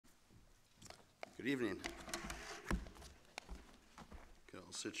Good evening. Get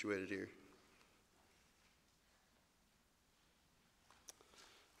all situated here.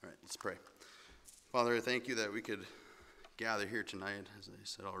 All right, let's pray. Father, I thank you that we could gather here tonight. As I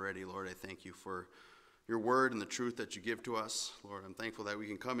said already, Lord, I thank you for your word and the truth that you give to us. Lord, I'm thankful that we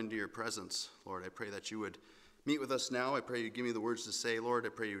can come into your presence. Lord, I pray that you would meet with us now. I pray you'd give me the words to say, Lord. I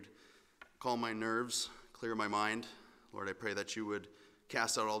pray you'd calm my nerves, clear my mind. Lord, I pray that you would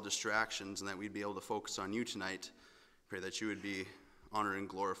cast out all distractions and that we'd be able to focus on you tonight. Pray that you would be honored and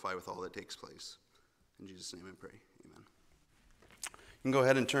glorified with all that takes place. In Jesus' name I pray. Amen. You can go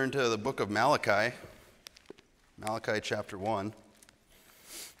ahead and turn to the book of Malachi. Malachi chapter 1.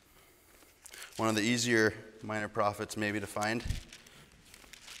 One of the easier minor prophets maybe to find.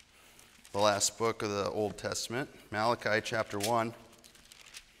 The last book of the Old Testament. Malachi chapter 1.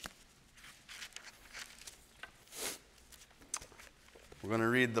 We're going to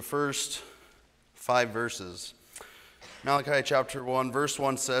read the first 5 verses. Malachi chapter 1, verse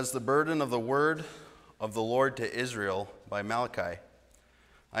 1 says, "The burden of the word of the Lord to Israel by Malachi.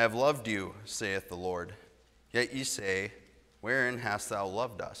 I have loved you, saith the Lord. Yet ye say, Wherein hast thou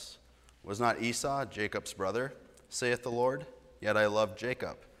loved us? Was not Esau Jacob's brother, saith the Lord? Yet I loved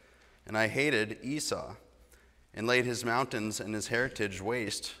Jacob, and I hated Esau, and laid his mountains and his heritage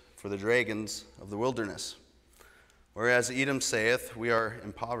waste for the dragons of the wilderness. Whereas Edom saith, We are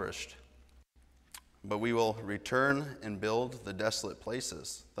impoverished, but we will return and build the desolate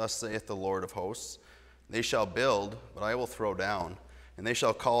places. Thus saith the Lord of hosts, They shall build, but I will throw down, and they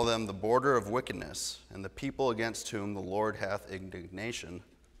shall call them the border of wickedness, and the people against whom the Lord hath indignation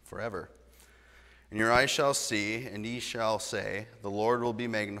forever. And your eyes shall see, and ye shall say, The Lord will be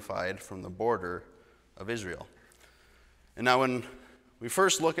magnified from the border of Israel." And now when we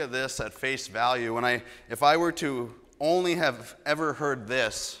first look at this at face value, if I were to only have ever heard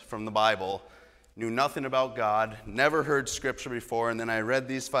this from the Bible, knew nothing about God, never heard scripture before, and then I read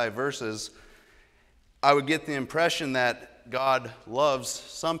these 5 verses, I would get the impression that God loves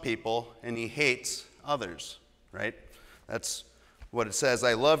some people and he hates others, right? That's what it says.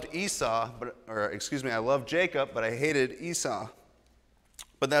 I loved Jacob, but I hated Esau.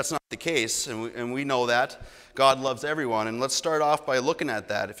 But that's not the case, and we know that. God loves everyone. And let's start off by looking at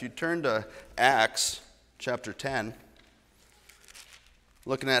that. If you turn to Acts chapter 10,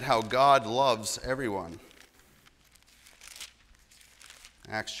 looking at how God loves everyone.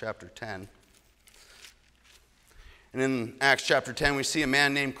 Acts chapter 10. And in Acts chapter 10, we see a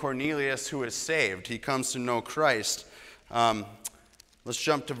man named Cornelius who is saved. He comes to know Christ. Let's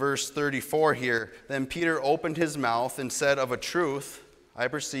jump to verse 34 here. "Then Peter opened his mouth and said, Of a truth, I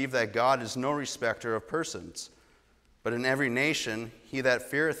perceive that God is no respecter of persons, but in every nation he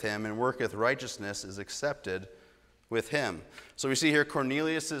that feareth him and worketh righteousness is accepted with him." So we see here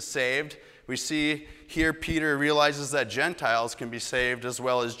Cornelius is saved. We see here Peter realizes that Gentiles can be saved as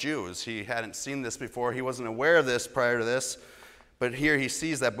well as Jews. He hadn't seen this before. He wasn't aware of this prior to this, but here he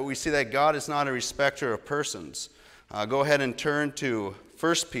sees that. But we see that God is not a respecter of persons. Go ahead and turn to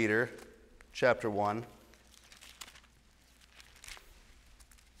 1 Peter chapter 1.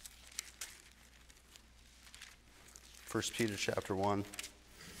 1 Peter chapter 1.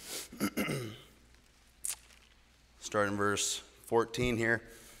 Start in verse 14 here.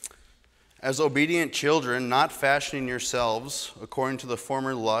 "As obedient children, not fashioning yourselves according to the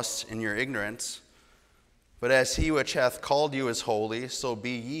former lusts in your ignorance, but as he which hath called you is holy, so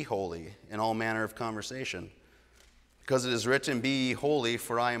be ye holy in all manner of conversation. Because it is written, Be ye holy,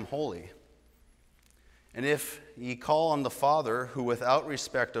 for I am holy. And if ye call on the Father, who without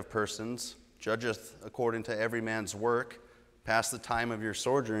respect of persons judgeth according to every man's work, pass the time of your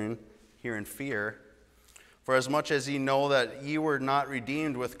sojourning here in fear. For as much as ye know that ye were not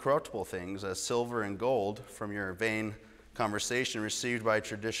redeemed with corruptible things, as silver and gold, from your vain conversation received by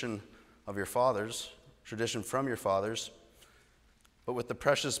tradition from your fathers, but with the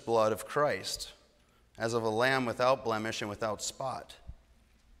precious blood of Christ, as of a lamb without blemish and without spot,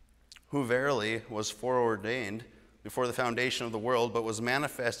 who verily was foreordained before the foundation of the world, but was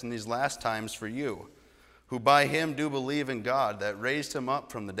manifest in these last times for you, who by him do believe in God, that raised him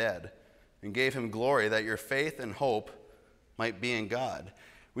up from the dead, and gave him glory, that your faith and hope might be in God."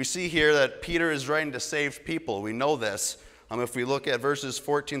 We see here that Peter is writing to saved people. We know this. If we look at verses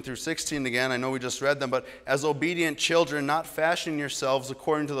 14 through 16 again, I know we just read them, but "As obedient children, not fashioning yourselves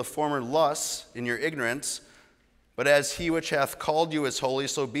according to the former lusts in your ignorance, but as he which hath called you is holy,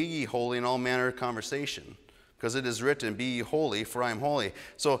 so be ye holy in all manner of conversation. Because it is written, Be ye holy, for I am holy."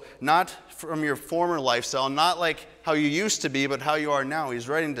 So not from your former lifestyle, not like how you used to be, but how you are now. He's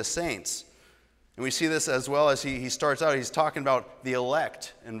writing to saints. And we see this as well as he starts out. He's talking about the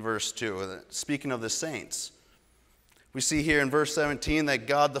elect in verse 2, speaking of the saints. We see here in verse 17 that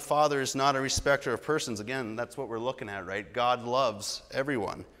God the Father is not a respecter of persons. Again, that's what we're looking at, right? God loves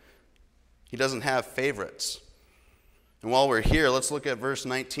everyone. He doesn't have favorites. And while we're here, let's look at verse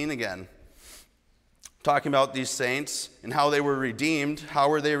 19 again. Talking about these saints and how they were redeemed. How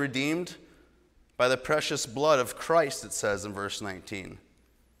were they redeemed? By the precious blood of Christ, it says in verse 19.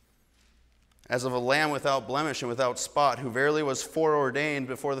 As of a lamb without blemish and without spot, who verily was foreordained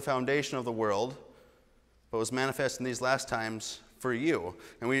before the foundation of the world, but was manifest in these last times for you.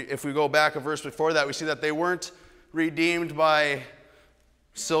 And if we go back a verse before that, we see that they weren't redeemed by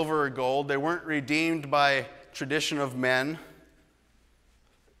silver or gold. They weren't redeemed by tradition of men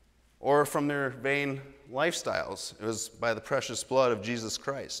or from their vain lifestyles. It was by the precious blood of Jesus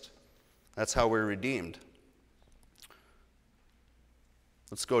Christ. That's how we're redeemed.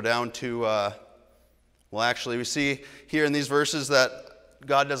 Let's go down to, we see here in these verses that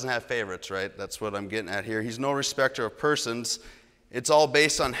God doesn't have favorites, right? That's what I'm getting at here. He's no respecter of persons. It's all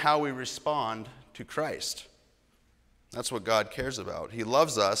based on how we respond to Christ. That's what God cares about. He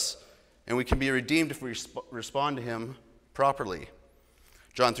loves us, and we can be redeemed if we respond to him properly.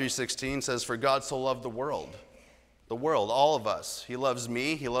 John 3:16 says, "For God so loved the world, all of us. He loves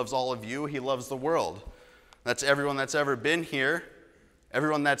me, he loves all of you, he loves the world." That's everyone that's ever been here,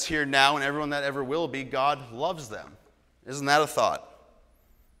 everyone that's here now, and everyone that ever will be. God loves them. Isn't that a thought?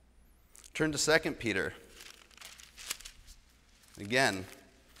 Turn to 2 Peter. Again,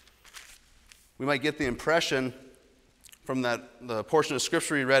 we might get the impression from the portion of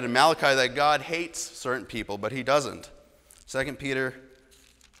Scripture we read in Malachi that God hates certain people, but he doesn't. 2 Peter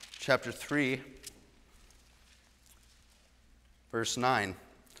chapter 3, verse 9.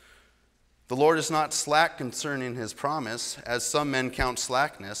 "The Lord is not slack concerning his promise, as some men count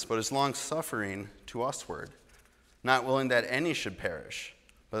slackness, but is long-suffering to usward, not willing that any should perish,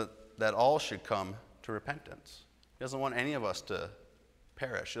 but that all should come to repentance." He doesn't want any of us to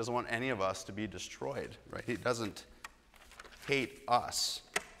perish. He doesn't want any of us to be destroyed, right? He doesn't hate us.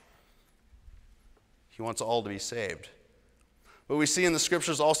 He wants all to be saved. But we see in the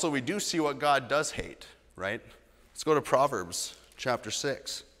Scriptures also, we do see what God does hate, right? Let's go to Proverbs chapter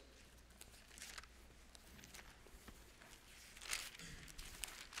 6.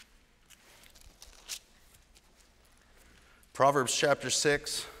 Proverbs chapter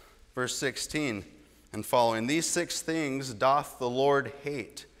 6, verse 16 and following. "These 6 things doth the Lord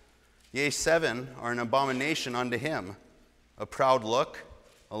hate. Yea, 7 are an abomination unto him: a proud look,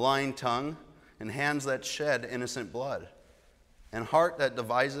 a lying tongue, and hands that shed innocent blood, and heart that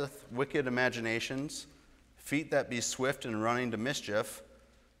deviseth wicked imaginations, feet that be swift in running to mischief,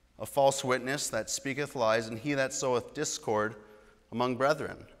 a false witness that speaketh lies, and he that soweth discord among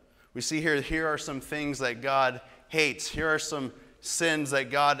brethren." We see here are some things that God hates. Here are some sins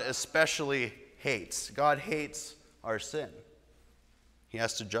that God especially hates. God hates our sin. He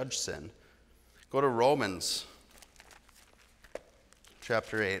has to judge sin. Go to Romans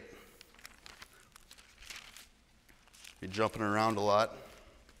chapter 8. Be jumping around a lot.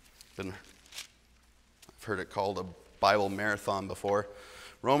 I've heard it called a Bible marathon before.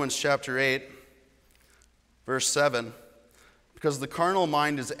 Romans chapter 8, verse 7. "Because the carnal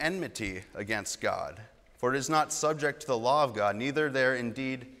mind is enmity against God, for it is not subject to the law of God, neither there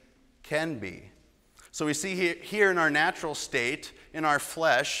indeed can be." So we see here in our natural state, in our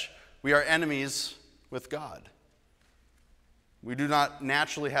flesh, we are enemies with God. We do not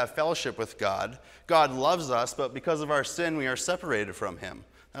naturally have fellowship with God. God loves us, but because of our sin, we are separated from him.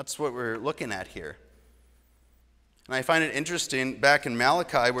 That's what we're looking at here. And I find it interesting, back in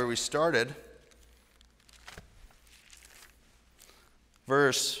Malachi where we started,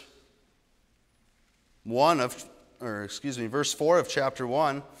 verse 4 of chapter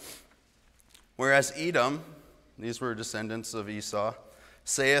 1, "Whereas Edom," these were descendants of Esau,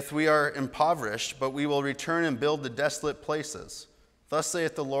 "saith, We are impoverished, but we will return and build the desolate places. Thus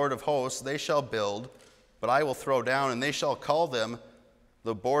saith the Lord of hosts, They shall build, but I will throw down, and they shall call them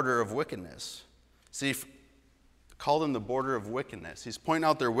the border of wickedness." See, call them the border of wickedness. He's pointing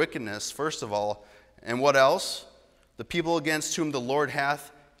out their wickedness, first of all. And what else? The people against whom the Lord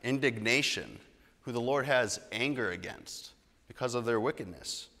hath indignation, who the Lord has anger against because of their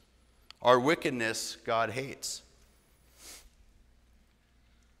wickedness. Our wickedness God hates.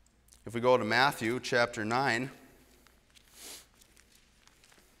 If we go to Matthew chapter 9,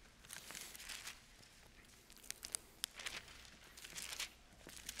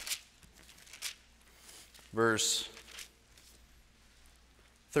 verse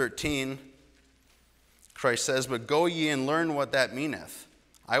 13, Christ says, "But go ye and learn what that meaneth.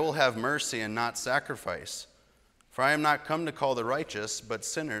 I will have mercy and not sacrifice. For I am not come to call the righteous, but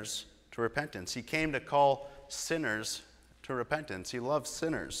sinners to repentance. He came to call sinners to repentance. He loves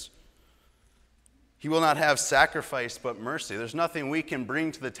sinners. He will not have sacrifice, but mercy. There's nothing we can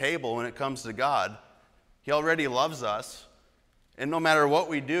bring to the table when it comes to God. He already loves us. And no matter what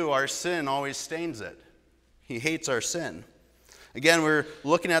we do, our sin always stains it. He hates our sin. Again, we're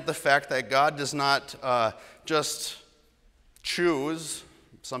looking at the fact that God does not just choose.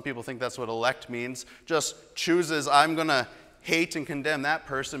 Some people think that's what elect means. Just chooses, I'm going to hate and condemn that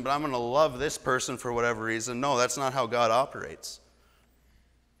person, but I'm going to love this person for whatever reason. No, that's not how God operates.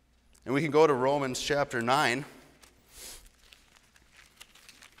 And we can go to Romans chapter 9.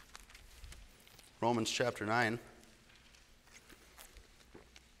 Romans chapter 9.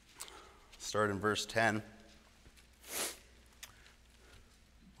 Start in verse 10.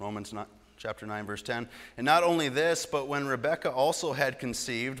 Romans chapter 9, verse 10. And not only this, but when Rebekah also had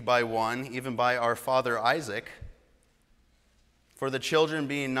conceived by one, even by our father Isaac, for the children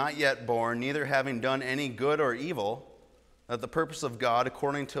being not yet born, neither having done any good or evil, that the purpose of God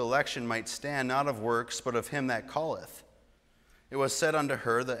according to election might stand, not of works, but of him that calleth. It was said unto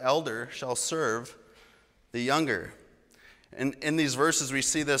her, the elder shall serve the younger. And in these verses we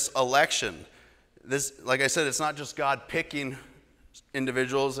see this election. This, like I said, it's not just God picking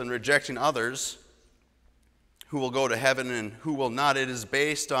individuals and rejecting others who will go to heaven and who will not. It is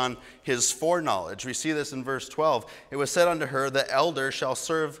based on his foreknowledge. We see this in verse 12. It was said unto her, the elder shall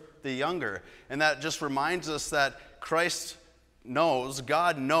serve the younger. And that just reminds us that Christ knows,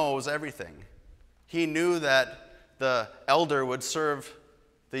 God knows everything. He knew that the elder would serve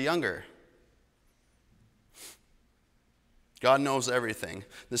the younger. God knows everything.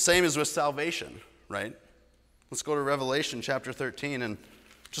 The same is with salvation, right? Let's go to Revelation chapter 13 and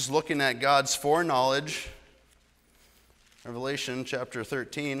just looking at God's foreknowledge. Revelation chapter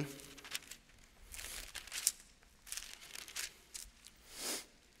 13.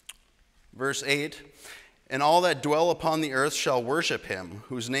 Verse 8. And all that dwell upon the earth shall worship him,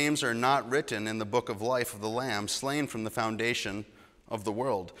 whose names are not written in the book of life of the Lamb, slain from the foundation of the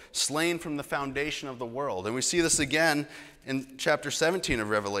world. Slain from the foundation of the world. And we see this again in chapter 17 of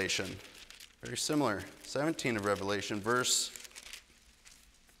Revelation. Very similar. 17 of Revelation, verse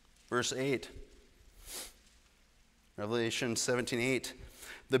 8. Revelation 17:8.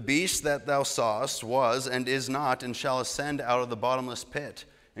 The beast that thou sawest was and is not, and shall ascend out of the bottomless pit,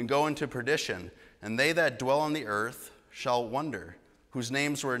 and go into perdition. And they that dwell on the earth shall wonder, whose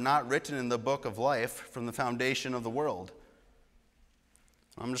names were not written in the book of life from the foundation of the world.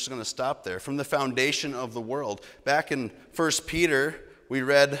 I'm just going to stop there. From the foundation of the world. Back in 1 Peter, we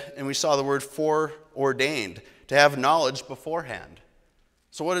read and we saw the word foreordained, to have knowledge beforehand.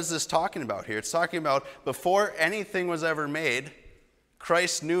 So what is this talking about here? It's talking about before anything was ever made,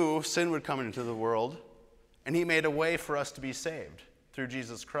 Christ knew sin would come into the world, and he made a way for us to be saved through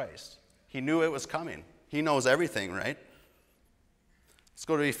Jesus Christ. He knew it was coming. He knows everything, right? Let's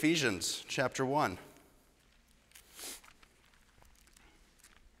go to Ephesians chapter 1.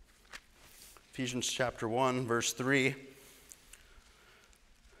 Ephesians chapter 1, verse 3.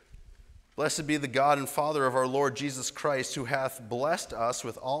 Blessed be the God and Father of our Lord Jesus Christ, who hath blessed us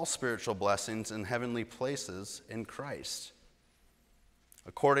with all spiritual blessings in heavenly places in Christ,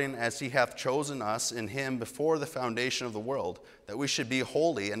 according as he hath chosen us in him before the foundation of the world, that we should be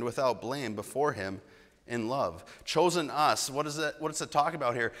holy and without blame before him in love. Chosen us, what does it talk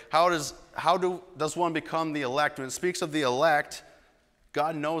about here? How does one become the elect? When it speaks of the elect,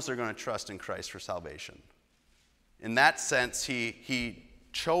 God knows they're going to trust in Christ for salvation. In that sense, he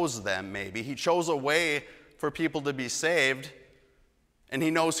chose them maybe. He chose a way for people to be saved, and he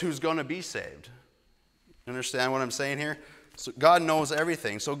knows who's going to be saved. Understand what I'm saying here? So God knows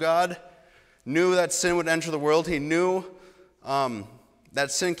everything. So God knew that sin would enter the world. He knew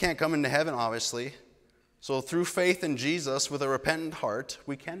that sin can't come into heaven, obviously. So through faith in Jesus, with a repentant heart,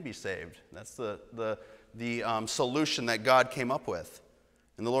 we can be saved. That's the solution that God came up with.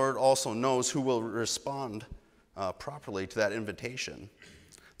 And the Lord also knows who will respond properly to that invitation.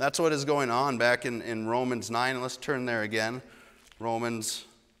 That's what is going on back in Romans 9. Let's turn there again. Romans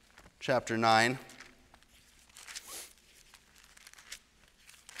chapter 9.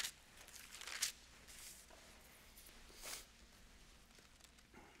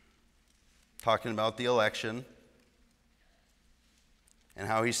 Talking about the election and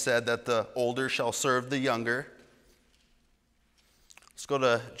how he said that the older shall serve the younger. Let's go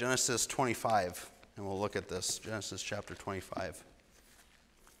to Genesis 25 and we'll look at this. Genesis chapter 25.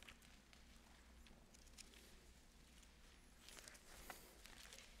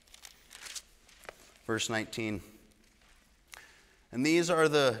 Verse 19. And these are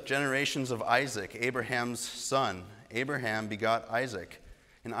the generations of Isaac, Abraham's son. Abraham begot Isaac.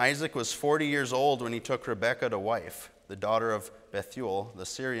 And Isaac was 40 years old when he took Rebekah to wife, the daughter of Bethuel, the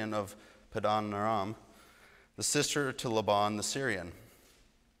Syrian of Padan Aram, the sister to Laban the Syrian.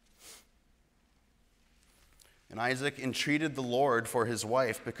 And Isaac entreated the Lord for his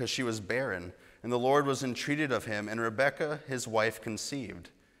wife because she was barren. And the Lord was entreated of him, and Rebekah his wife conceived.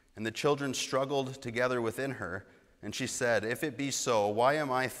 And the children struggled together within her. And she said, If it be so, why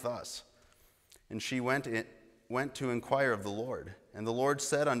am I thus? And she went to inquire of the Lord. And the Lord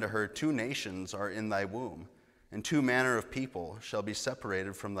said unto her, 2 nations are in thy womb, and 2 manner of people shall be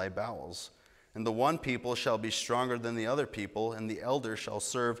separated from thy bowels. And the one people shall be stronger than the other people, and the elder shall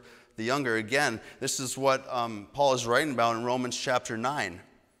serve the younger. Again, this is what Paul is writing about in Romans chapter 9.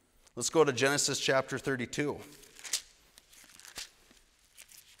 Let's go to Genesis chapter 32.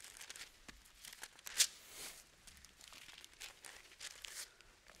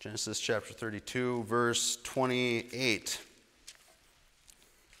 Genesis chapter 32, verse 28.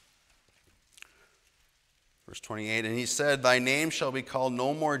 Verse 28, and he said, Thy name shall be called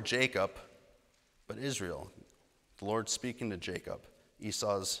no more Jacob, but Israel. The Lord speaking to Jacob,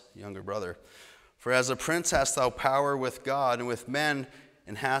 Esau's younger brother. For as a prince hast thou power with God and with men,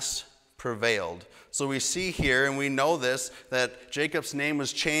 and hast prevailed. So we see here, and we know this, that Jacob's name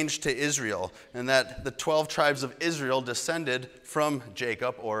was changed to Israel, and that the 12 tribes of Israel descended from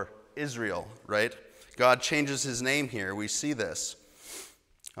Jacob, or Israel, right? God changes his name here. We see this.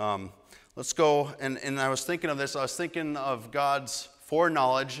 Let's go, and I was thinking of this. I was thinking of God's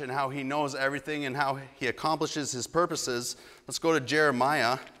foreknowledge and how he knows everything and how he accomplishes his purposes. Let's go to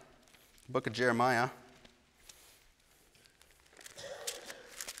Jeremiah, the book of Jeremiah.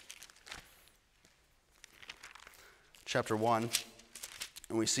 Chapter 1,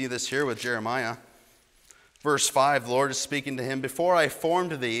 and we see this here with Jeremiah. Verse 5, the Lord is speaking to him, Before I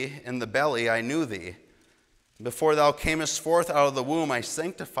formed thee in the belly, I knew thee. Before thou camest forth out of the womb, I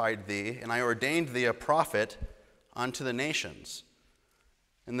sanctified thee, and I ordained thee a prophet unto the nations.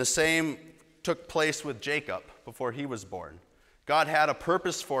 And the same took place with Jacob before he was born. God had a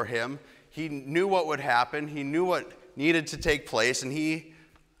purpose for him. He knew what would happen. He knew what needed to take place, and he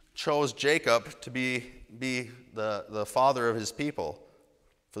chose Jacob to be the father of his people,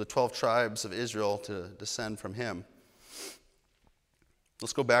 for the 12 tribes of Israel to descend from him.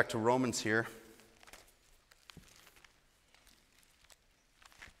 Let's go back to Romans here.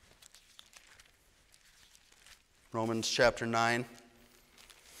 Romans chapter 9.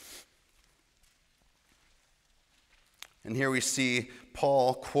 And here we see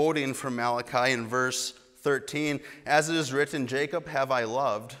Paul quoting from Malachi in verse 13, As it is written, Jacob have I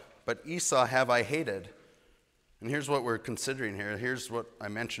loved, but Esau have I hated. And here's what we're considering here. Here's what I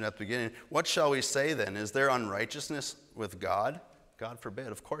mentioned at the beginning. What shall we say then? Is there unrighteousness with God? God forbid.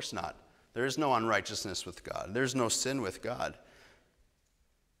 Of course not. There is no unrighteousness with God. There's no sin with God.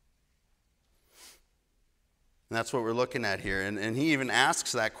 And that's what we're looking at here. And he even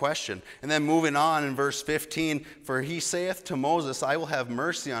asks that question. And then moving on in verse 15, For he saith to Moses, I will have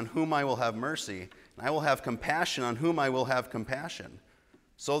mercy on whom I will have mercy, and I will have compassion on whom I will have compassion.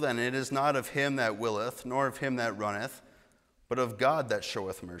 So then it is not of him that willeth, nor of him that runneth, but of God that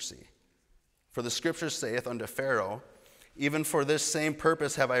showeth mercy. For the scripture saith unto Pharaoh, Even for this same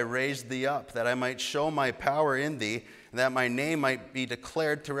purpose have I raised thee up, that I might show my power in thee, and that my name might be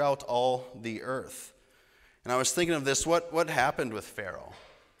declared throughout all the earth. And I was thinking of this, what happened with Pharaoh?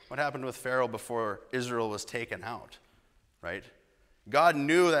 What happened with Pharaoh before Israel was taken out, right? God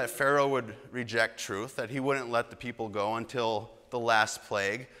knew that Pharaoh would reject truth, that he wouldn't let the people go until the last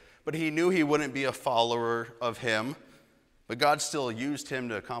plague, but he knew he wouldn't be a follower of him, but God still used him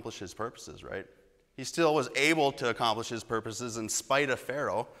to accomplish his purposes, right? He still was able to accomplish his purposes in spite of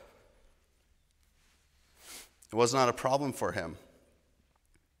Pharaoh. It was not a problem for him.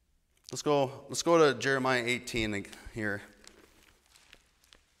 Let's go to Jeremiah 18 here.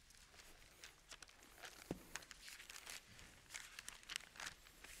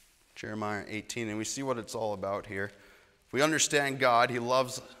 Jeremiah 18, and we see what it's all about here. We understand God. He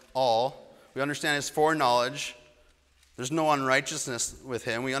loves all. We understand his foreknowledge. There's no unrighteousness with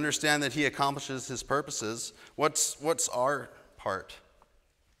him. We understand that he accomplishes his purposes. What's our part?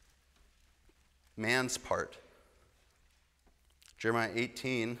 Man's part. Jeremiah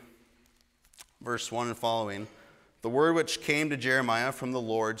 18, verse 1 and following. The word which came to Jeremiah from the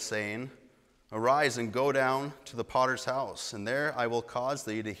Lord, saying, Arise and go down to the potter's house, and there I will cause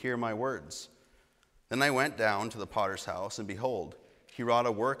thee to hear my words. Then I went down to the potter's house, and behold, he wrought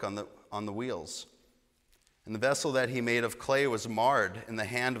a work on the wheels. And the vessel that he made of clay was marred in the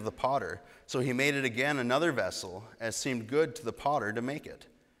hand of the potter. So he made it again another vessel, as seemed good to the potter to make it.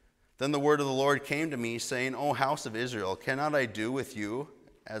 Then the word of the Lord came to me, saying, O house of Israel, cannot I do with you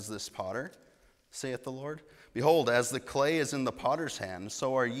as this potter, saith the Lord? Behold, as the clay is in the potter's hand,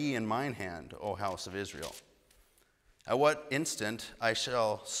 so are ye in mine hand, O house of Israel. At what instant I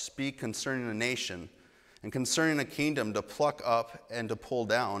shall speak concerning a nation, and concerning a kingdom to pluck up and to pull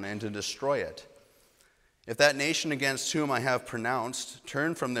down and to destroy it. If that nation against whom I have pronounced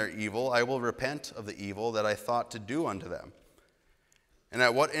turn from their evil, I will repent of the evil that I thought to do unto them. And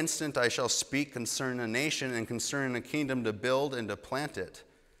at what instant I shall speak concerning a nation and concerning a kingdom to build and to plant it.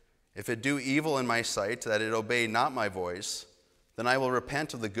 If it do evil in my sight, that it obey not my voice, then I will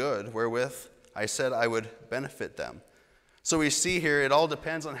repent of the good wherewith I said I would benefit them. So we see here, it all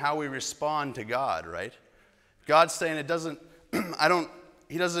depends on how we respond to God, right? God's saying it doesn't,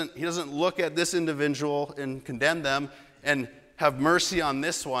 He doesn't look at this individual and condemn them and have mercy on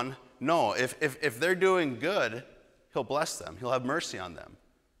this one. No, if they're doing good, he'll bless them. He'll have mercy on them.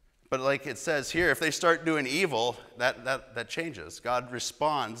 But like it says here, if they start doing evil, that changes. God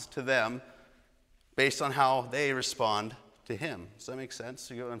responds to them based on how they respond to him. Does that make sense?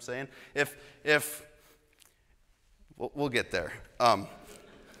 You get what I'm saying? We'll get there.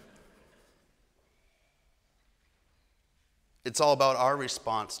 It's all about our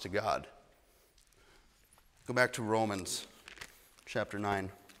response to God. Go back to Romans chapter 9.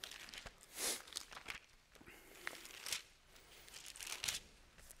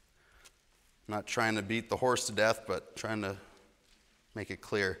 I'm not trying to beat the horse to death, but trying to make it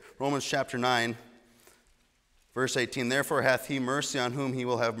clear. Romans chapter 9, verse 18. Therefore hath he mercy on whom he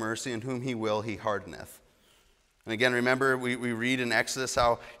will have mercy, and whom he will he hardeneth. And again, remember, we read in Exodus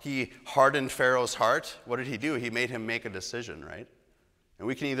how he hardened Pharaoh's heart. What did he do? He made him make a decision, right? And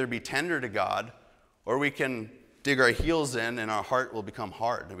we can either be tender to God, or we can dig our heels in and our heart will become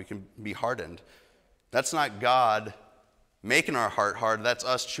hard, and we can be hardened. That's not God making our heart hard. That's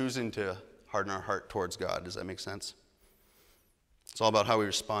us choosing to harden our heart towards God. Does that make sense? It's all about how we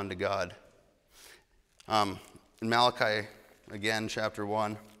respond to God. In Malachi, again, chapter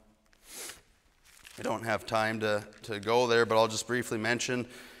 1. I don't have time to go there, but I'll just briefly mention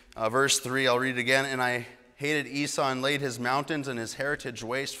verse 3. I'll read it again. And I hated Esau and laid his mountains and his heritage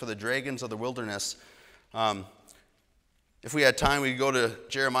waste for the dragons of the wilderness. If we had time, we could go to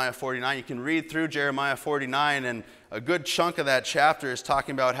Jeremiah 49. You can read through Jeremiah 49, and a good chunk of that chapter is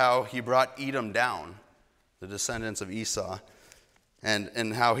talking about how he brought Edom down, the descendants of Esau,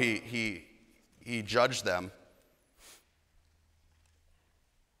 and how he judged them.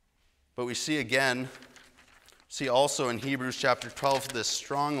 But we see also in Hebrews chapter 12 this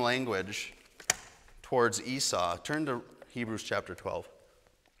strong language towards Esau. Turn to Hebrews chapter 12.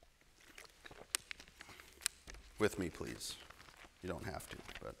 With me, please. You don't have to,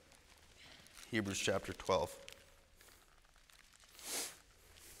 but Hebrews chapter 12.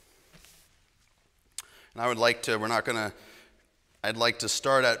 And I'd like to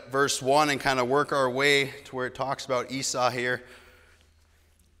start at verse 1 and kind of work our way to where it talks about Esau here.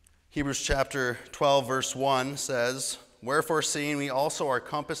 Hebrews chapter 12, verse 1 says, Wherefore, seeing we also are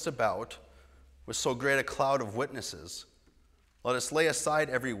compassed about with so great a cloud of witnesses, let us lay aside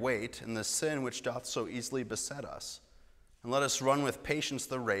every weight and the sin which doth so easily beset us, and let us run with patience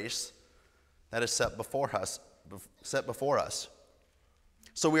the race that is set before us.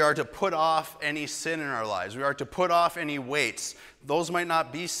 So we are to put off any sin in our lives. We are to put off any weights. Those might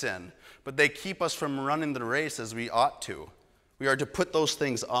not be sin, but they keep us from running the race as we ought to. We are to put those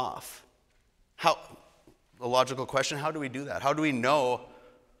things off. The logical question, how do we do that? How do we know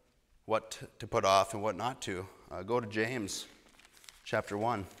what to put off and what not to? Go to James chapter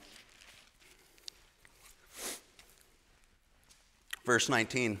 1. Verse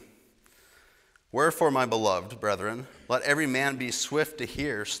 19. Wherefore, my beloved brethren, let every man be swift to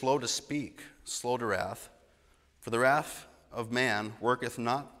hear, slow to speak, slow to wrath. For the wrath of man worketh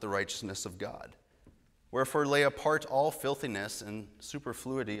not the righteousness of God. Wherefore lay apart all filthiness and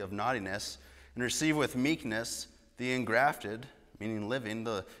superfluity of naughtiness, and receive with meekness the engrafted, meaning living,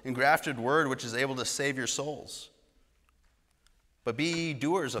 the engrafted word which is able to save your souls. But be ye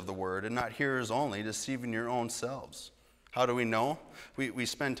doers of the word, and not hearers only, deceiving your own selves. How do we know? We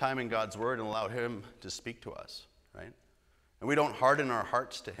spend time in God's word and allow him to speak to us, right? And we don't harden our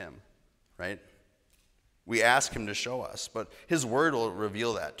hearts to him, right? We ask him to show us, but his word will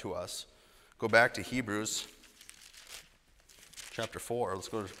reveal that to us. Go back to Hebrews chapter 4. Let's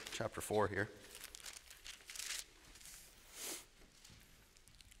go to chapter 4 here.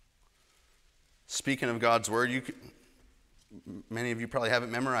 Speaking of God's word, Many of you probably have it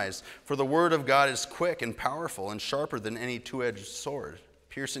memorized. For the word of God is quick and powerful and sharper than any two-edged sword,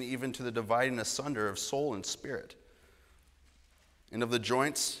 piercing even to the dividing asunder of soul and spirit, and of the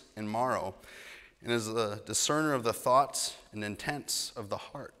joints and marrow, and is the discerner of the thoughts and intents of the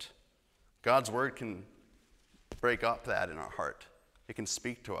heart. God's word can break up that in our heart. It can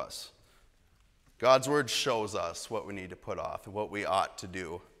speak to us. God's word shows us what we need to put off and what we ought to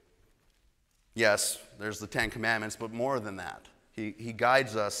do. Yes, there's the Ten Commandments, but more than that. He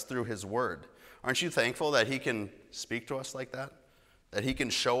guides us through his word. Aren't you thankful that he can speak to us like that? That he can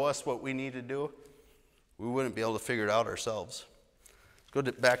show us what we need to do? We wouldn't be able to figure it out ourselves. Go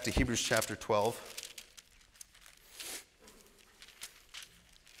back to Hebrews chapter 12.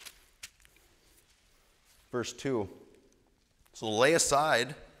 Verse 2. So lay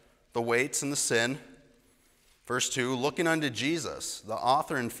aside the weights and the sin. Verse 2, looking unto Jesus, the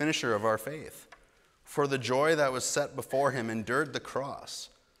author and finisher of our faith, for the joy that was set before him endured the cross,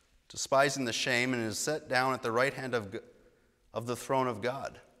 despising the shame, and is set down at the right hand of the throne of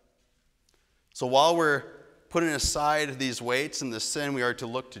God. So while we're putting aside these weights and the sin, we are to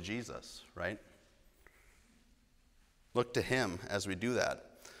look to Jesus, right? Look to him as we do that.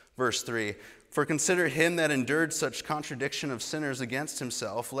 Verse 3, for consider him that endured such contradiction of sinners against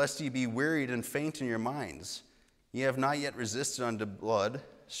himself, lest ye be wearied and faint in your minds. Ye have not yet resisted unto blood,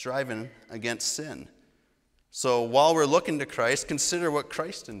 striving against sin. So while we're looking to Christ, consider what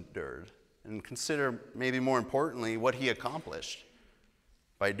Christ endured. And consider, maybe more importantly, what he accomplished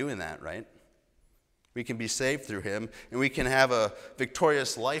by doing that, right? We can be saved through him, and we can have a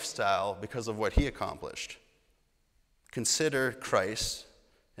victorious lifestyle because of what he accomplished. Consider Christ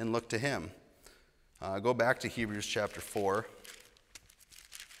and look to him. Go back to Hebrews chapter 4.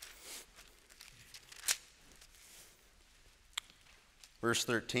 Verse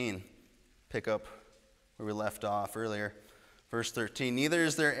 13. Pick up where we left off earlier. Verse 13. Neither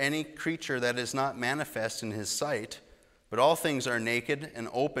is there any creature that is not manifest in his sight, but all things are naked and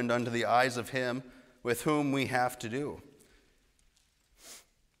opened unto the eyes of him with whom we have to do.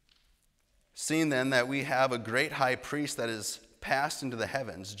 Seeing then that we have a great high priest that is passed into the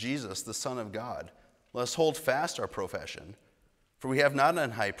heavens, Jesus, the Son of God, let us hold fast our profession. For we have not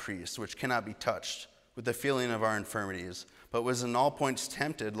an high priest which cannot be touched with the feeling of our infirmities, but was in all points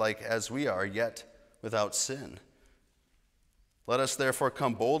tempted like as we are, yet without sin. Let us therefore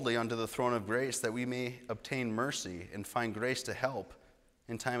come boldly unto the throne of grace, that we may obtain mercy and find grace to help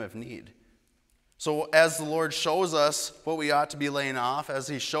in time of need. So as the Lord shows us what we ought to be laying off, as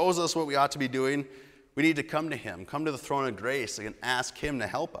he shows us what we ought to be doing, we need to come to him, come to the throne of grace and ask him to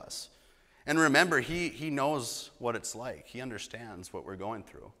help us. And remember, he knows what it's like. He understands what we're going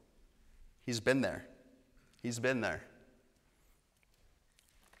through. He's been there. He's been there.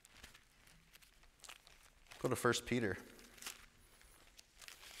 Go to 1 Peter.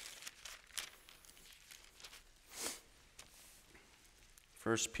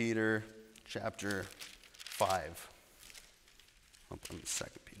 1 Peter chapter 5. Oh, I'm in 2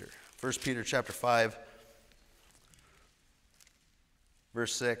 Peter. 1 Peter chapter 5,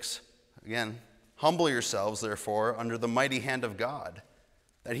 verse 6. Again, humble yourselves, therefore, under the mighty hand of God,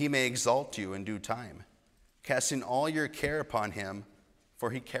 that he may exalt you in due time, casting all your care upon him,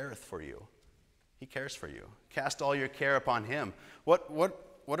 for he careth for you. He cares for you. Cast all your care upon him. What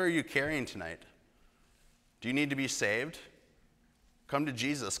are you carrying tonight? Do you need to be saved? Come to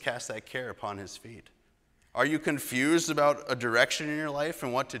Jesus, cast that care upon his feet. Are you confused about a direction in your life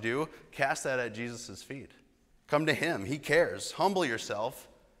and what to do? Cast that at Jesus' feet. Come to him. He cares. Humble yourself.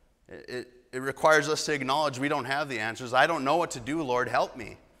 It requires us to acknowledge we don't have the answers. I don't know what to do, Lord, help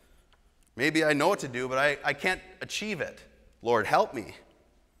me. Maybe I know what to do, but I can't achieve it. Lord, help me.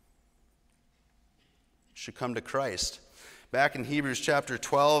 Should come to Christ. Back in Hebrews chapter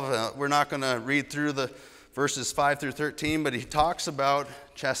 12, we're not going to read through the verses 5 through 13, but he talks about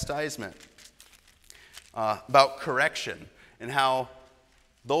chastisement, about correction, and how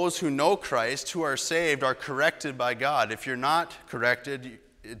those who know Christ, who are saved, are corrected by God. If you're not corrected,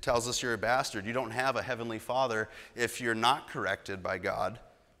 it tells us you're a bastard. You don't have a heavenly Father if you're not corrected by God.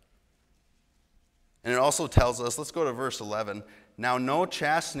 And it also tells us, let's go to verse 11. Now no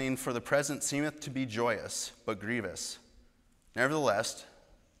chastening for the present seemeth to be joyous, but grievous. Nevertheless,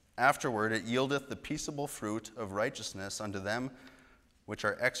 afterward it yieldeth the peaceable fruit of righteousness unto them which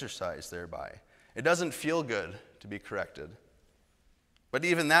are exercised thereby. It doesn't feel good to be corrected. But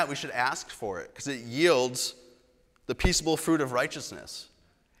even that, we should ask for it, because it yields the peaceable fruit of righteousness.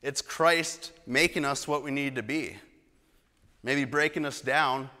 It's Christ making us what we need to be. Maybe breaking us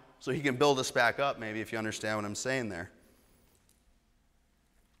down so he can build us back up, maybe, if you understand what I'm saying there.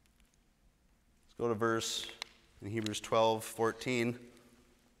 Let's go to verse in Hebrews 12:14.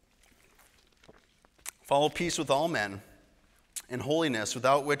 Follow peace with all men and holiness,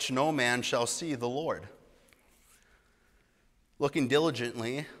 without which no man shall see the Lord. Looking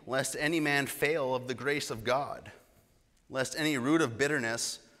diligently, lest any man fail of the grace of God, lest any root of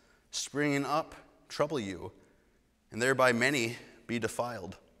bitterness springing up trouble you, and thereby many be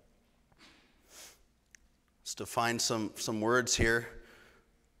defiled. Let's define some words here.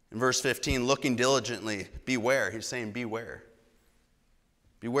 In verse 15, looking diligently, beware. He's saying beware.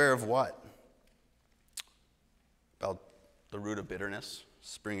 Beware of what? About the root of bitterness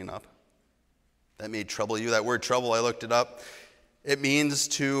springing up. That may trouble you. That word trouble, I looked it up. It means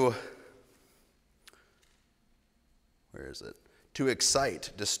to, where is it? To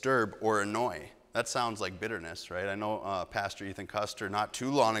excite, disturb, or annoy. That sounds like bitterness, right? I know Pastor Ethan Custer not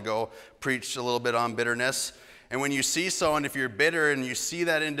too long ago preached a little bit on bitterness. And when you see someone, if you're bitter and you see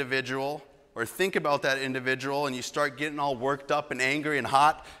that individual or think about that individual and you start getting all worked up and angry and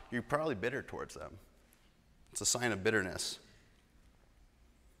hot, you're probably bitter towards them. It's a sign of bitterness.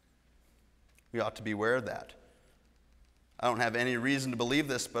 We ought to be aware of that. I don't have any reason to believe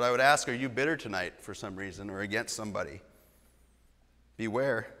this, but I would ask, are you bitter tonight for some reason or against somebody?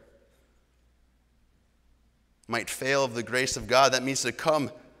 Beware. Might fail of the grace of God. That means to come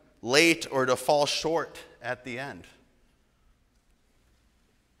late or to fall short at the end.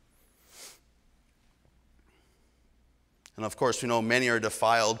 And of course, we know many are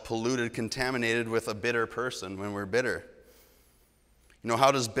defiled, polluted, contaminated with a bitter person when we're bitter. You know,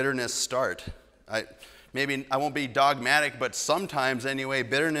 how does bitterness start? Maybe I won't be dogmatic, but sometimes anyway,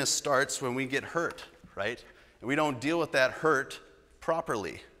 bitterness starts when we get hurt, right? And we don't deal with that hurt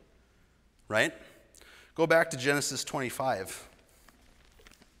properly, right? Go back to Genesis 25.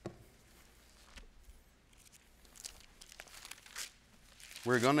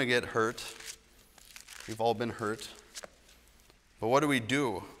 We're going to get hurt. We've all been hurt. But what do we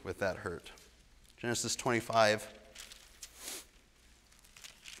do with that hurt? Genesis 25.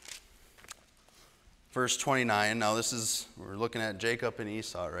 Verse 29, now we're looking at Jacob and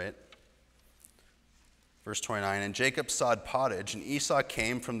Esau, right? Verse 29, and Jacob sawed pottage, and Esau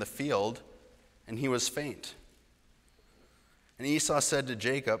came from the field, and he was faint. And Esau said to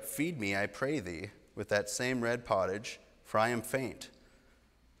Jacob, feed me, I pray thee, with that same red pottage, for I am faint.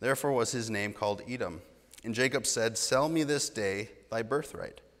 Therefore was his name called Edom. And Jacob said, sell me this day thy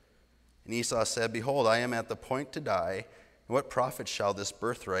birthright. And Esau said, behold, I am at the point to die, and what profit shall this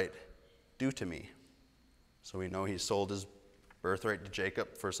birthright do to me? So we know he sold his birthright to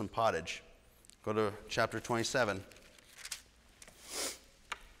Jacob for some pottage. Go to chapter 27,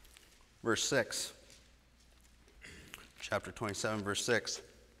 verse 6. Chapter 27, verse 6.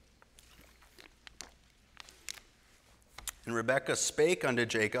 And Rebekah spake unto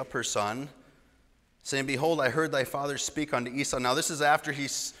Jacob, her son, saying, behold, I heard thy father speak unto Esau. Now this is after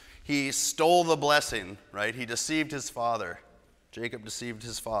he stole the blessing, right? He deceived his father. Jacob deceived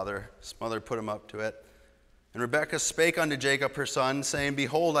his father. His mother put him up to it. And Rebekah spake unto Jacob her son, saying,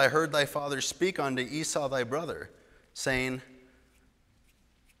 behold, I heard thy father speak unto Esau thy brother, saying,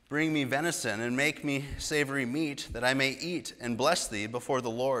 bring me venison, and make me savory meat, that I may eat and bless thee before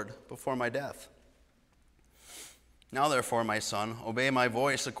the Lord, before my death. Now therefore, my son, obey my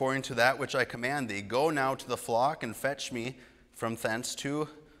voice according to that which I command thee. Go now to the flock, and fetch me from thence 2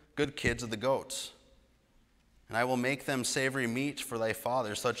 good kids of the goats. And I will make them savory meat for thy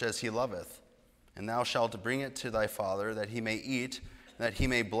father, such as he loveth. And thou shalt bring it to thy father, that he may eat, that he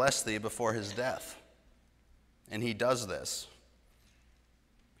may bless thee before his death. And he does this.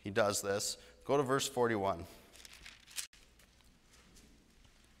 He does this. Go to verse 41.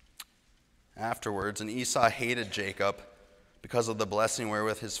 Afterwards, and Esau hated Jacob because of the blessing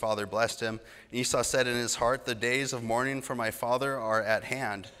wherewith his father blessed him. And Esau said in his heart, the days of mourning for my father are at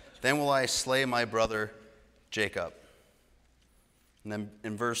hand. Then will I slay my brother Jacob. And then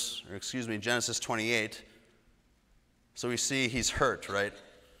in Genesis 28, so we see he's hurt, right?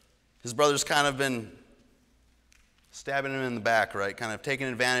 His brother's kind of been stabbing him in the back, right? Kind of taking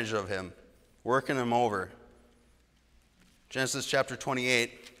advantage of him, working him over. Genesis chapter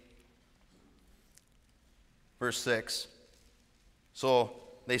 28, verse 6. So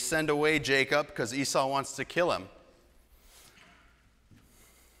they send away Jacob because Esau wants to kill him.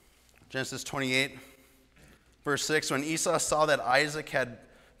 Genesis 28, verse 6, when Esau saw that Isaac had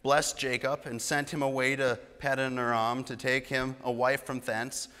blessed Jacob and sent him away to Paddan Aram to take him a wife from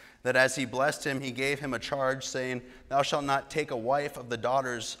thence, that as he blessed him, he gave him a charge, saying, thou shalt not take a wife of the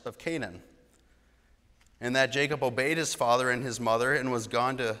daughters of Canaan. And that Jacob obeyed his father and his mother and was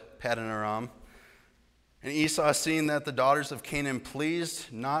gone to Paddan Aram. And Esau, seeing that the daughters of Canaan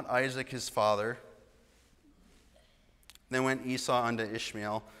pleased not Isaac his father, Then went Esau unto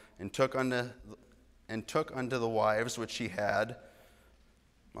Ishmael, and took unto the wives which he had,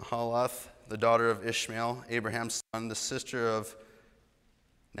 Mahalath, the daughter of Ishmael, Abraham's son, the sister of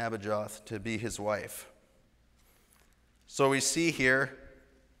Nabajoth, to be his wife. So we see here,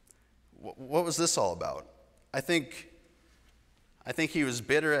 what was this all about? I think he was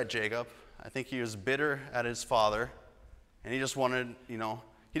bitter at Jacob. I think he was bitter at his father. And he just wanted,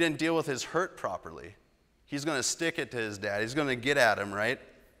 he didn't deal with his hurt properly. He's going to stick it to his dad. He's going to get at him, right?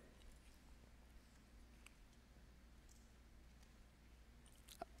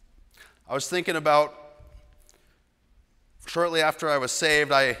 I was thinking about shortly after I was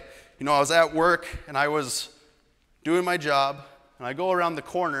saved, I was at work and I was doing my job, and I go around the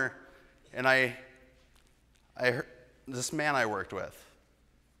corner and I heard this man I worked with.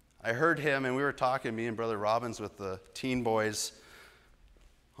 I heard him, and we were talking, me and Brother Robbins, with the teen boys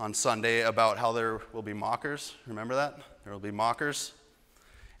on Sunday about how there will be mockers. Remember that? There will be mockers.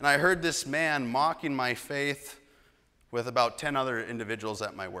 And I heard this man mocking my faith with about 10 other individuals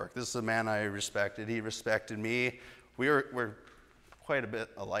at my work. This is a man I respected. He respected me. We're quite a bit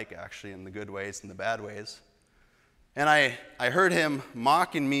alike, actually, in the good ways and the bad ways. And I heard him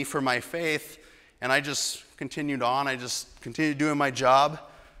mocking me for my faith, and I just continued on. I just continued doing my job.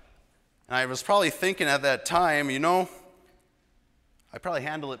 And I was probably thinking at that time, I probably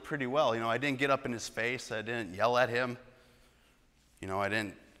handled it pretty well. I didn't get up in his face. I didn't yell at him. I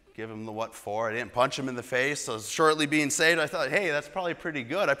didn't give him the what for. I didn't punch him in the face. So shortly being saved, I thought, hey, that's probably pretty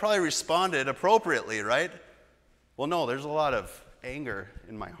good. I probably responded appropriately, right? Well, no, there's a lot of anger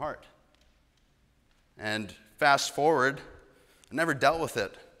in my heart. And fast forward, I never dealt with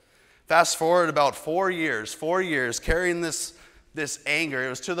it. Fast forward about 4 years carrying this anger. It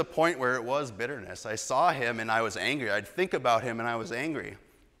was to the point where it was bitterness. I saw him and I was angry. I'd think about him and I was angry.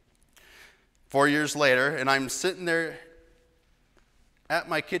 4 years later, and I'm sitting there at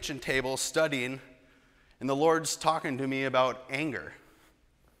my kitchen table studying, and the Lord's talking to me about anger.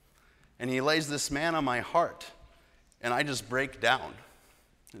 And he lays this man on my heart, and I just break down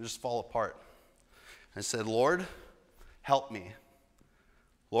and just fall apart. I said, Lord, help me.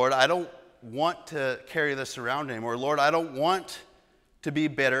 Lord, I don't want to carry this around anymore. Lord, I don't want to be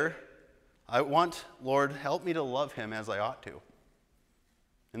bitter. Lord, help me to love him as I ought to.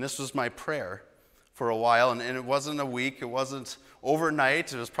 And this was my prayer for a while, and it wasn't a week, it wasn't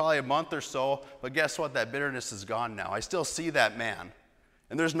overnight, it was probably a month or so, but guess what? That bitterness is gone now. I still see that man,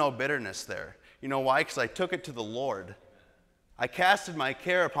 and there's no bitterness there. You know why? Because I took it to the Lord. I casted my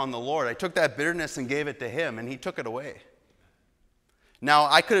care upon the Lord. I took that bitterness and gave it to him, and he took it away. Now,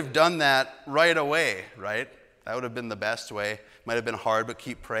 I could have done that right away, right? That would have been the best way. Might have been hard, but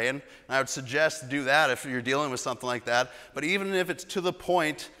keep praying. And I would suggest do that if you're dealing with something like that. But even if it's to the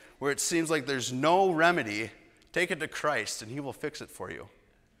point where it seems like there's no remedy, take it to Christ, and he will fix it for you.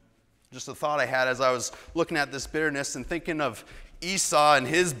 Just a thought I had as I was looking at this bitterness and thinking of Esau and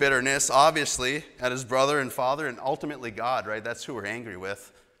his bitterness, obviously, at his brother and father, and ultimately God, right? That's who we're angry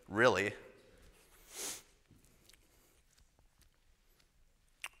with, really.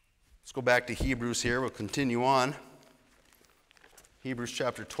 Let's go back to Hebrews here. We'll continue on. Hebrews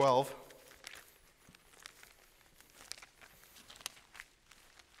chapter 12.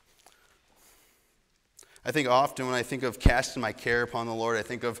 I think often when I think of casting my care upon the Lord, I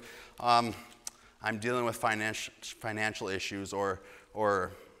think of I'm dealing with financial issues or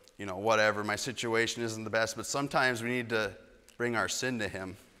whatever. My situation isn't the best, but sometimes we need to bring our sin to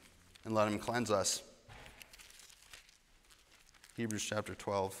him and let him cleanse us. Hebrews chapter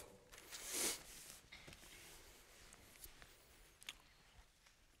 12.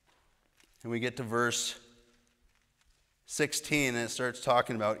 And we get to verse 16, and it starts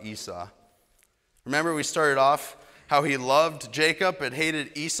talking about Esau. Remember, we started off how he loved Jacob but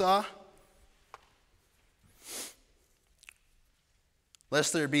hated Esau?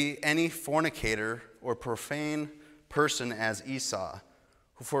 Lest there be any fornicator or profane person as Esau,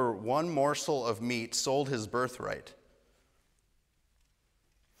 who for one morsel of meat sold his birthright.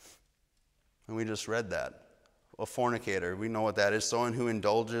 And we just read that. A fornicator, we know what that is. Someone who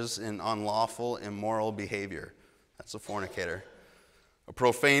indulges in unlawful, immoral behavior. That's a fornicator. A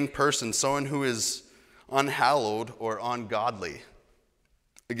profane person, someone who is unhallowed or ungodly.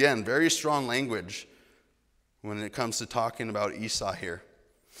 Again, very strong language when it comes to talking about Esau here.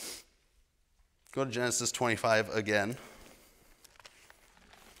 Go to Genesis 25 again.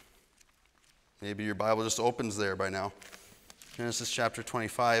 Maybe your Bible just opens there by now. Genesis chapter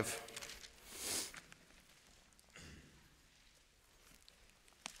 25.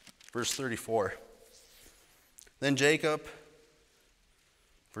 Verse 34. Then Jacob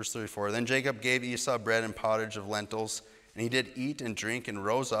gave Esau bread and pottage of lentils, And he did eat and drink and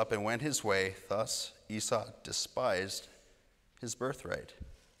rose up and went his way. Thus Esau despised his birthright,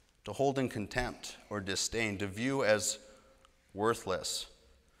 to hold in contempt or disdain, to view as worthless.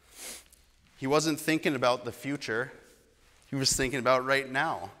 He wasn't thinking about the future. He was thinking about right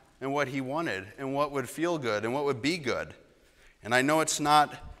now and what he wanted and what would feel good and what would be good. And I know it's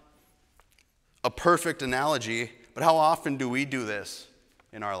not a perfect analogy, but how often do we do this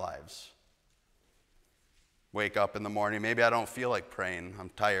in our lives? Wake up in the morning, maybe I don't feel like praying, I'm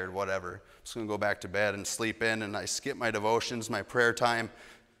tired, whatever. I'm just going to go back to bed and sleep in, and I skip my devotions, my prayer time.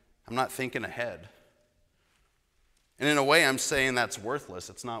 I'm not thinking ahead. And in a way, I'm saying that's worthless.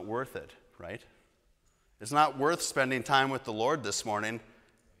 It's not worth it, right? It's not worth spending time with the Lord this morning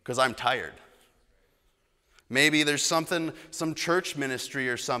because I'm tired. Maybe there's something, some church ministry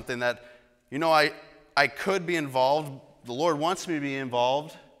or something that, I could be involved. The Lord wants me to be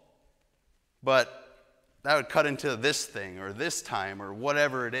involved, but that would cut into this thing or this time or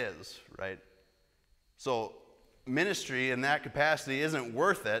whatever it is, right? So ministry in that capacity isn't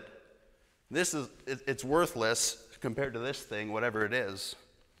worth it. It's worthless compared to this thing, whatever it is,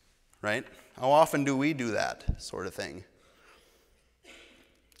 right? How often do we do that sort of thing?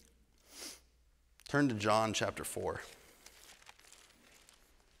 Turn to John chapter 4.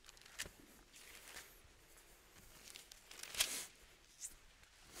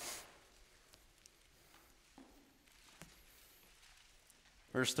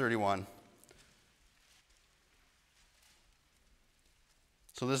 Verse 31.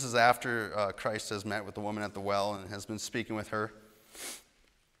 So this is after Christ has met with the woman at the well and has been speaking with her.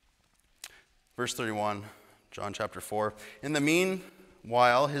 Verse 31, John chapter 4. In the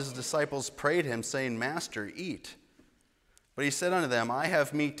meanwhile, his disciples prayed him, saying, Master, eat. But he said unto them, I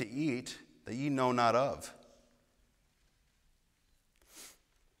have meat to eat that ye know not of.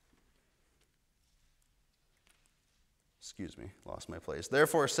 Excuse me, lost my place.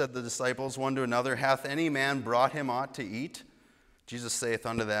 Therefore said the disciples one to another, Hath any man brought him aught to eat? Jesus saith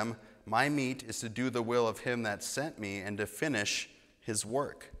unto them, My meat is to do the will of him that sent me, and to finish his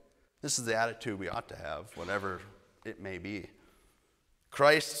work. This is the attitude we ought to have, whatever it may be.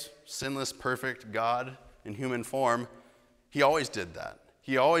 Christ, sinless, perfect God in human form, he always did that.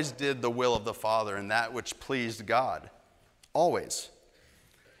 He always did the will of the Father and that which pleased God. Always.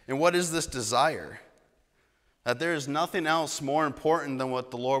 And what is this desire? That there is nothing else more important than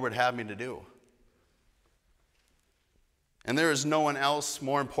what the Lord would have me to do. And there is no one else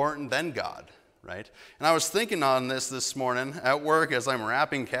more important than God, right? And I was thinking on this morning at work as I'm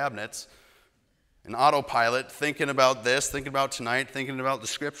wrapping cabinets, in autopilot, thinking about this, thinking about tonight, thinking about the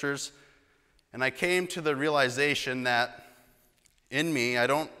scriptures. And I came to the realization that in me, I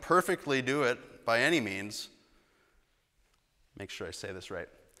don't perfectly do it by any means. Make sure I say this right.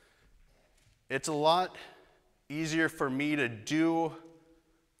 It's a lot easier for me to do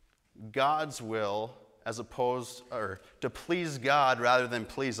God's will as opposed, or to please God rather than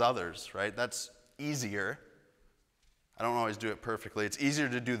please others, right? That's easier. I don't always do it perfectly. It's easier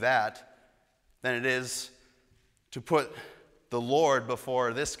to do that than it is to put the Lord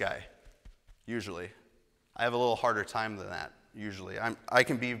before this guy, usually. I have a little harder time than that, usually. I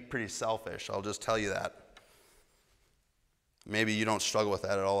can be pretty selfish, I'll just tell you that. Maybe you don't struggle with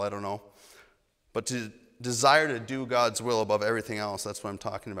that at all, I don't know. But to desire to do God's will above everything else, that's what I'm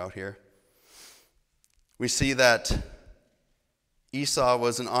talking about here. We see that Esau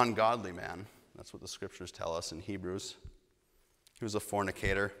was an ungodly man. That's what the scriptures tell us in Hebrews. He was a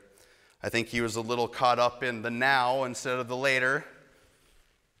fornicator. I think he was a little caught up in the now instead of the later.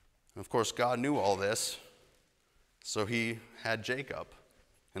 And of course, God knew all this, so he had Jacob.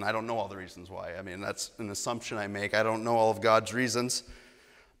 And I don't know all the reasons why. I mean, that's an assumption I make. I don't know all of God's reasons.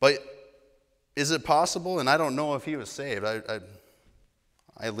 But is it possible? And I don't know if he was saved.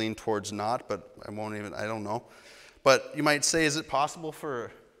 I lean towards not, but I don't know. But you might say, is it possible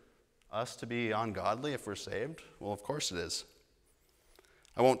for us to be ungodly if we're saved? Well, of course it is.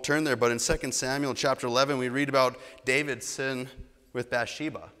 I won't turn there, but in 2 Samuel chapter 11, we read about David's sin with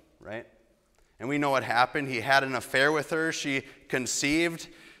Bathsheba, right? And we know what happened. He had an affair with her. She conceived,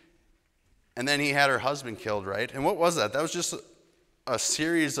 and then he had her husband killed, right? And what was that? That was just a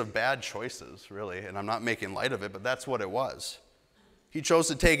series of bad choices, really. And I'm not making light of it, but that's what it was. He chose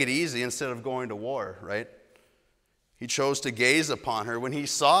to take it easy instead of going to war, right? He chose to gaze upon her. When he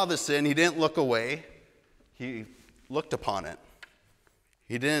saw the sin, he didn't look away. He looked upon it.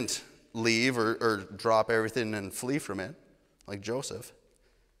 He didn't leave or drop everything and flee from it, like Joseph.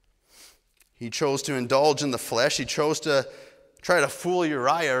 He chose to indulge in the flesh. He chose to try to fool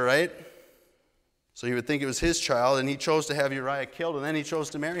Uriah, right? So he would think it was his child, and he chose to have Uriah killed, and then he chose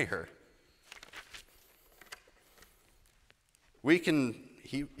to marry her.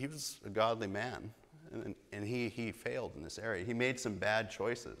 He was a godly man, and he failed in this area. He made some bad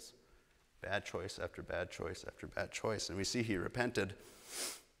choices. Bad choice after bad choice after bad choice. And we see he repented.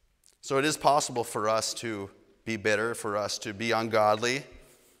 So it is possible for us to be bitter, for us to be ungodly,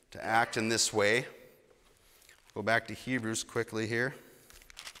 to act in this way. Go back to Hebrews quickly here.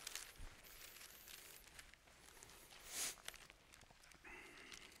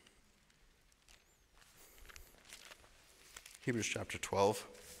 Hebrews chapter 12,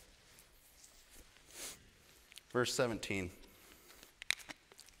 verse 17.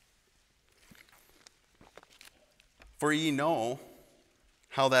 For ye know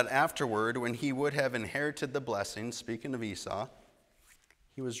how that afterward, when he would have inherited the blessing, speaking of Esau,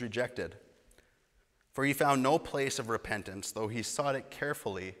 he was rejected. For he found no place of repentance, though he sought it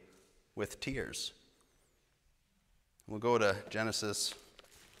carefully with tears. We'll go to Genesis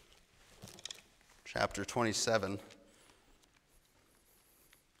chapter 27.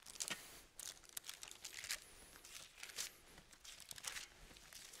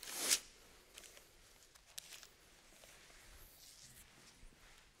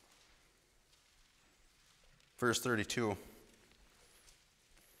 Verse 32.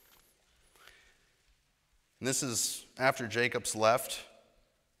 And this is after Jacob's left,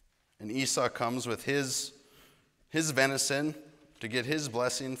 and Esau comes with his venison to get his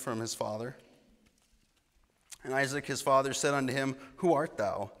blessing from his father. And Isaac his father said unto him, Who art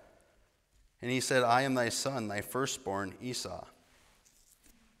thou? And he said, I am thy son, thy firstborn Esau.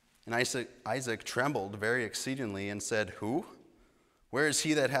 And Isaac trembled very exceedingly and said, Who? Where is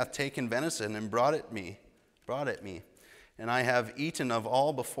he that hath taken venison and brought it me? And I have eaten of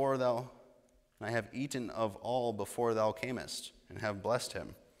all before thou camest, and have blessed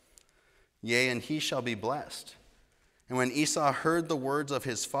him. Yea, and he shall be blessed. And when Esau heard the words of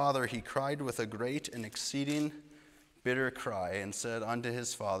his father, he cried with a great and exceeding bitter cry, and said unto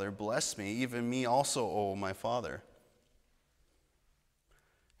his father, Bless me, even me also, O my father.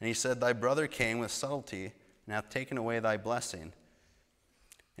 And he said, Thy brother came with subtlety, and hath taken away thy blessing.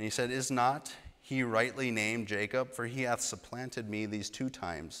 And he said, Is not he rightly named Jacob? For he hath supplanted me these 2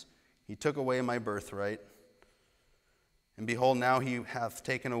 times. He took away my birthright. And behold, now he hath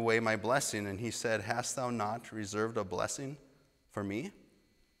taken away my blessing. And he said, Hast thou not reserved a blessing for me?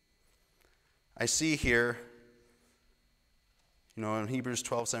 I see here, in Hebrews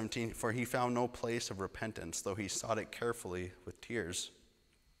 12:17, for he found no place of repentance, though he sought it carefully with tears.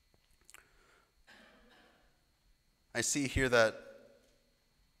 I see here that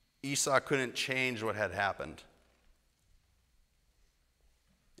Esau couldn't change what had happened.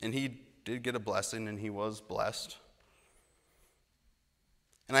 And he did get a blessing, and he was blessed.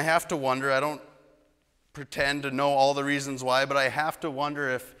 And I have to wonder, I don't pretend to know all the reasons why, but I have to wonder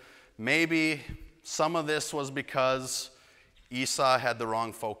if maybe some of this was because Esau had the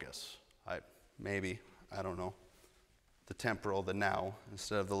wrong focus. I don't know. The temporal, the now,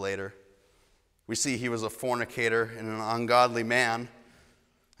 instead of the later. We see he was a fornicator and an ungodly man.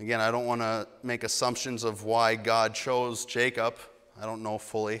 Again, I don't want to make assumptions of why God chose Jacob. I don't know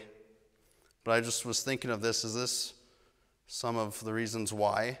fully. But I just was thinking of this. Is this some of the reasons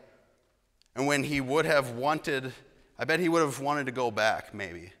why? And when he would have wanted, I bet he would have wanted to go back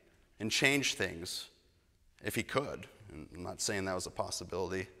maybe and change things if he could. And I'm not saying that was a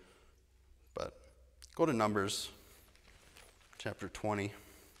possibility. But go to Numbers chapter 20.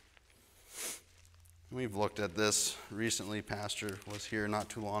 We've looked at this recently. Pastor was here not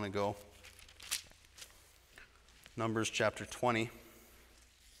too long ago. Numbers chapter 20.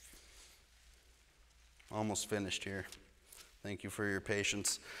 Almost finished here. Thank you for your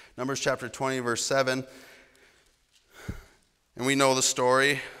patience. Numbers chapter 20, verse 7. And we know the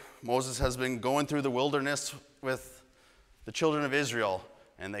story. Moses has been going through the wilderness with the children of Israel.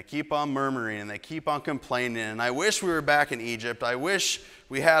 And they keep on murmuring and they keep on complaining. And I wish we were back in Egypt. I wish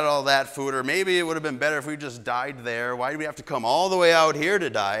we had all that food. Or maybe it would have been better if we just died there. Why do we have to come all the way out here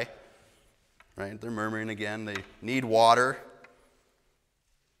to die? Right? They're murmuring again. They need water.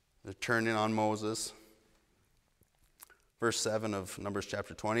 They're turning on Moses. Verse 7 of Numbers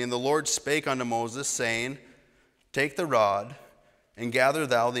chapter 20. And the Lord spake unto Moses, saying, Take the rod, and gather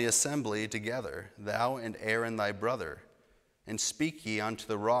thou the assembly together, thou and Aaron thy brother, and speak ye unto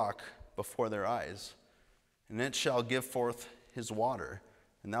the rock before their eyes, and it shall give forth his water,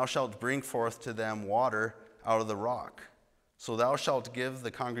 and thou shalt bring forth to them water out of the rock. So thou shalt give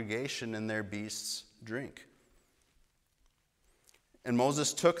the congregation and their beasts drink. And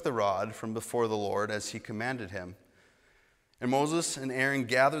Moses took the rod from before the Lord as he commanded him. And Moses and Aaron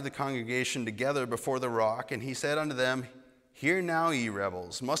gathered the congregation together before the rock, and he said unto them, Hear now, ye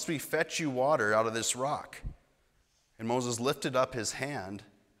rebels, must we fetch you water out of this rock? And Moses lifted up his hand,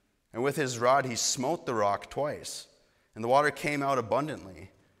 and with his rod he smote the rock twice, and the water came out abundantly, and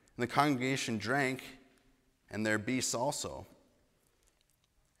the congregation drank, and their beasts also.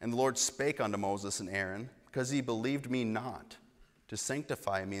 And the Lord spake unto Moses and Aaron, because ye believed me not, to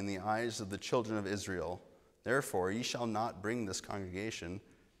sanctify me in the eyes of the children of Israel. Therefore ye shall not bring this congregation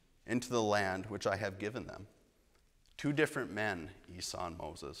into the land which I have given them. Two different men, Esau and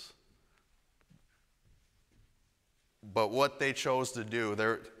Moses. But what they chose to do,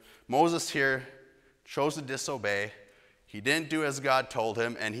 Moses here chose to disobey. He didn't do as God told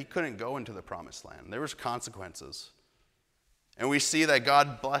him, and he couldn't go into the promised land. There was consequences. And we see that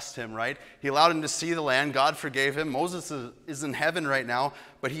God blessed him, right? He allowed him to see the land. God forgave him. Moses is in heaven right now,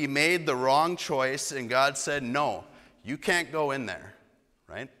 but he made the wrong choice, and God said, no, you can't go in there,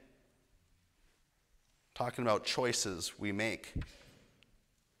 right? Talking about choices we make.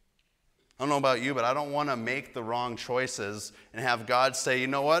 I don't know about you, but I don't want to make the wrong choices and have God say, you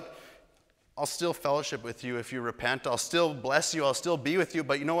know what? I'll still fellowship with you if you repent. I'll still bless you. I'll still be with you.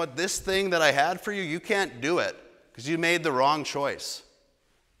 But you know what? This thing that I had for you, you can't do it because you made the wrong choice.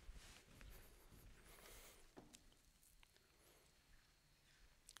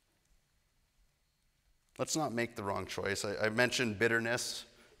 Let's not make the wrong choice. I mentioned bitterness,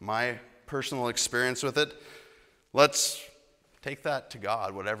 my personal experience with it. Let's take that to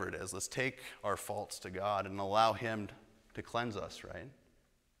God, whatever it is. Let's take our faults to God and allow him to cleanse us, right?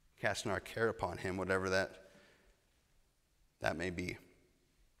 Casting our care upon him, whatever that may be.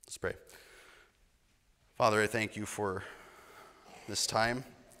 Let's pray. Father, I thank you for this time.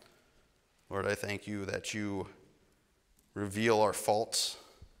 Lord, I thank you that you reveal our faults,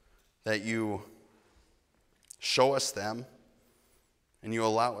 that you show us them, and you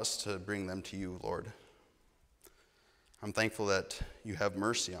allow us to bring them to you, Lord. I'm thankful that you have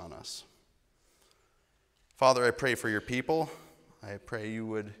mercy on us. Father, I pray for your people. I pray you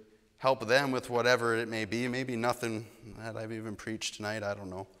would help them with whatever it may be. Maybe nothing that I've even preached tonight. I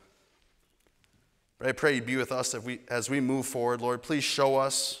don't know. But I pray you be with us as we move forward. Lord, please show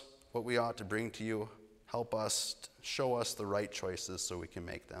us what we ought to bring to you. Help us, show us the right choices so we can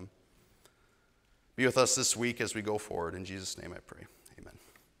make them. Be with us this week as we go forward. In Jesus' name I pray. Amen.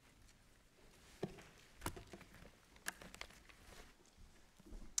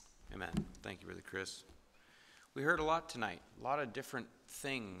 Amen. Thank you, Brother Kris. We heard a lot tonight, a lot of different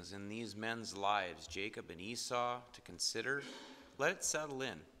things in these men's lives, Jacob and Esau, to consider. Let it settle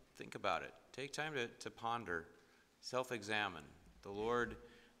in. Think about it. Take time to ponder, self-examine. The Lord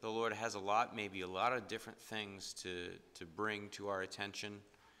has maybe a lot of different things to bring to our attention,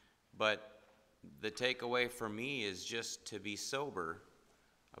 but the takeaway for me is just to be sober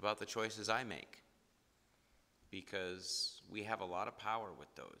about the choices I make, because we have a lot of power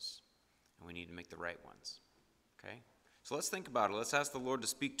with those, and we need to make the right ones. Okay? So let's think about it. Let's ask the Lord to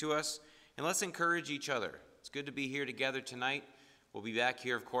speak to us, and let's encourage each other. It's good to be here together tonight. We'll be back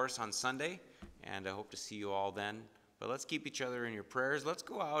here, of course, on Sunday, and I hope to see you all then. But let's keep each other in your prayers. Let's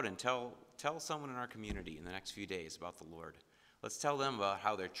go out and tell someone in our community in the next few days about the Lord. Let's tell them about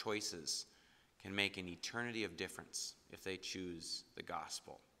how their choices can make an eternity of difference if they choose the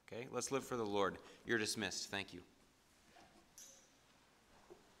gospel. Okay? Let's live for the Lord. You're dismissed. Thank you.